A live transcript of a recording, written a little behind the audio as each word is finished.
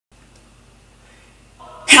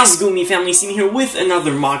How's it going, me family? C.Mea here with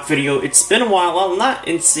another mock video. It's been a while, well, not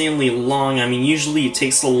insanely long. I mean, usually it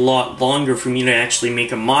takes a lot longer for me to actually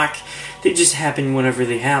make a mock. They just happen whenever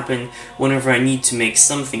they happen, whenever I need to make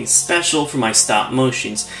something special for my stop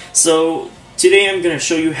motions. So, today I'm going to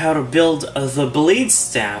show you how to build the blade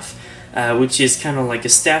staff, which is kind of like a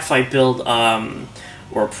staff I build,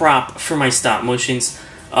 or a prop for my stop motions.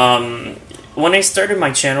 When I started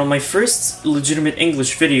my channel, my first legitimate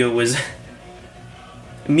English video was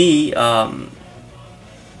me,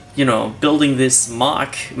 you know, building this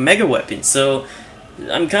mock mega weapon. So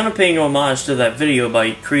I'm kind of paying homage to that video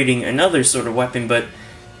by creating another sort of weapon, but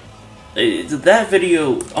that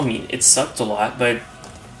video, I mean, it sucked a lot, but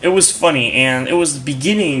it was funny, and it was the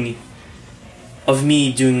beginning of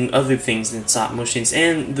me doing other things in stop motions,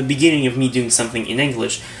 and the beginning of me doing something in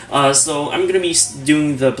English. So I'm gonna be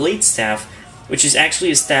doing the blade staff, which is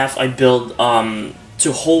actually a staff I built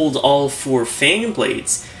to hold all 4 fang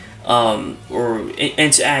blades, and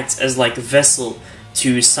to act as like a vessel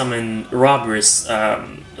to summon Ouroboros,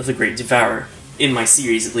 the Great Devourer, in my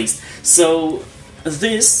series at least. So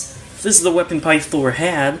this is the weapon Pythor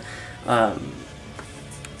had.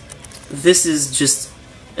 This is just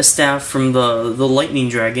a staff from the Lightning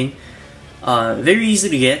Dragon. Very easy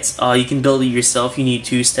to get. You can build it yourself. You need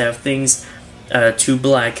 2 staff things, 2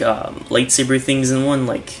 black lightsaber things, and 1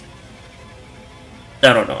 like,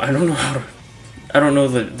 I don't know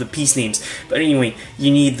the piece names, but anyway, you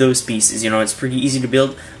need those pieces. You know, it's pretty easy to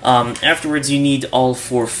build. Afterwards, you need all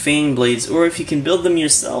 4 fang blades, or if you can build them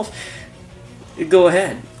yourself, go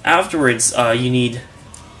ahead. Afterwards, you need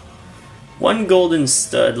 1 golden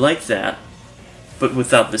stud like that, but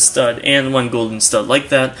without the stud, and 1 golden stud like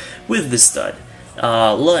that with the stud.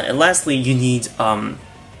 Lastly, you need a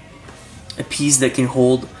piece that can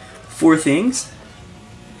hold 4 things,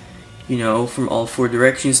 you know, from all 4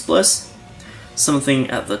 directions, plus something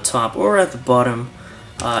at the top or at the bottom,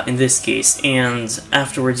 in this case. And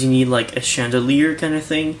afterwards, you need like a chandelier kind of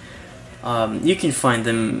thing. You can find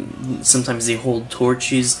them. Sometimes they hold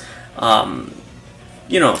torches.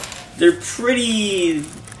 You know, they're pretty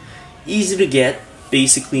easy to get,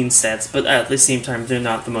 basically, in sets, but at the same time, they're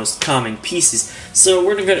not the most common pieces. So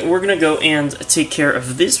we're gonna go and take care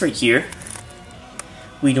of this right here.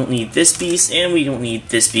 We don't need this piece, and we don't need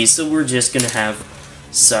this piece, so we're just gonna have,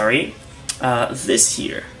 this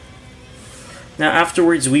here. Now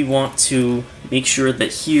afterwards, we want to make sure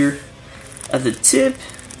that here at the tip,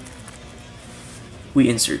 we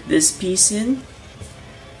insert this piece in,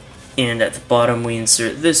 and at the bottom we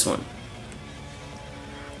insert this one.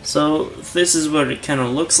 So this is what it kind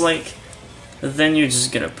of looks like. Then you're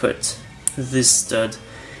just gonna put this stud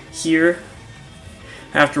here.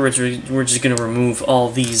 Afterwards, we're just gonna remove all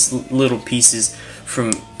these little pieces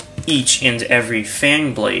from each and every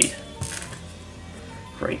fang blade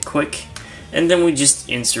right quick, and then we just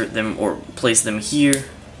insert them or place them here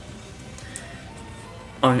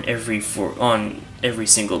on every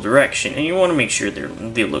single direction. And you want to make sure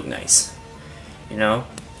they look nice, you know,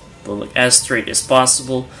 they'll look as straight as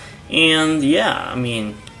possible. And yeah, I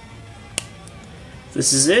mean,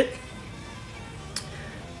 this is it.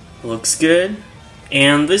 Looks good.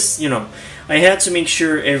 And this, you know, I had to make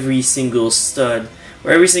sure every single stud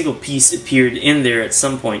or every single piece appeared in there at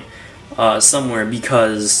some point, somewhere,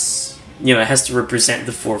 because, you know, it has to represent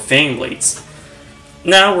the 4 fang blades.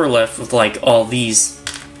 Now we're left with like all these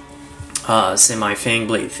semi-fang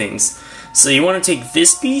blade things. So you want to take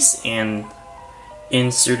this piece and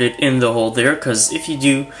insert it in the hole there, because if you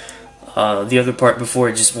do, the other part before,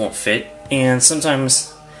 it just won't fit. And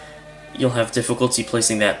sometimes you'll have difficulty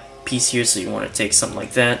placing that piece here, so you want to take something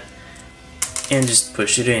like that and just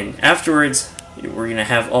push it in. Afterwards, we're gonna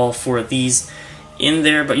have all 4 of these in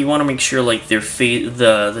there, but you want to make sure like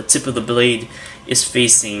the tip of the blade is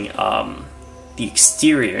facing the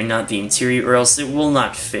exterior and not the interior, or else it will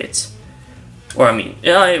not fit. Or I mean,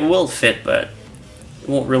 yeah, it will fit, but it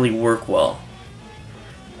won't really work well,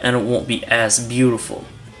 and it won't be as beautiful.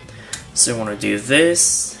 So I want to do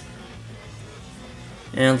this,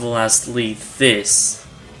 and lastly this.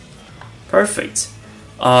 Perfect.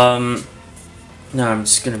 Now I'm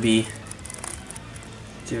just gonna be,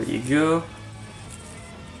 there you go.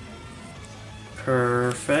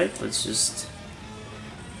 Perfect. Let's just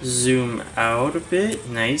zoom out a bit.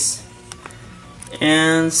 Nice.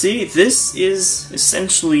 And see, this is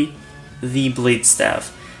essentially the blade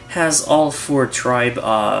staff. Has all 4 tribe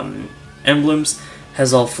emblems.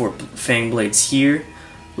 Has all 4 fang blades here.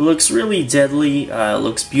 Looks really deadly.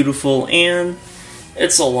 Looks beautiful, and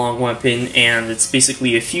it's a long weapon, and it's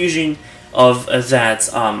basically a fusion of that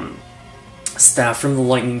staff from the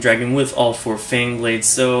Lightning Dragon with all 4 fang blades.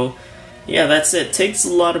 So yeah, that's it. Takes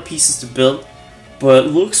a lot of pieces to build, but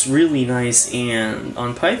looks really nice, and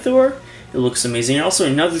on Pythor, it looks amazing. Also,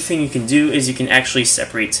 another thing you can do is you can actually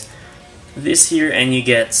separate this here, and you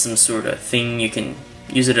get some sort of thing. You can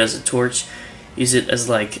use it as a torch, use it as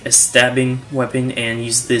like a stabbing weapon, and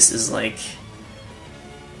use this as like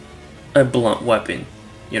a blunt weapon,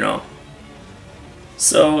 you know.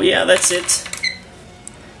 So yeah, that's it.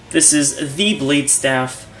 This is the Blade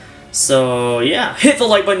Staff. So yeah, hit the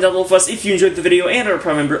like button down below for us if you enjoyed the video and are a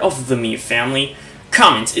proud member of the Me family.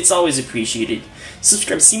 Comment, it's always appreciated.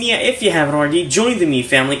 Subscribe to C.Mea if you haven't already. Join the Me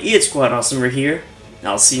family, it's quite awesome we're here.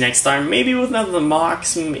 I'll see you next time, maybe with another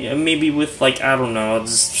MOCs, maybe with like, I don't know,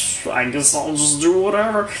 I guess I'll just do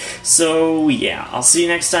whatever. So yeah, I'll see you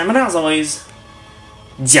next time, and as always,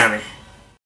 Johnny.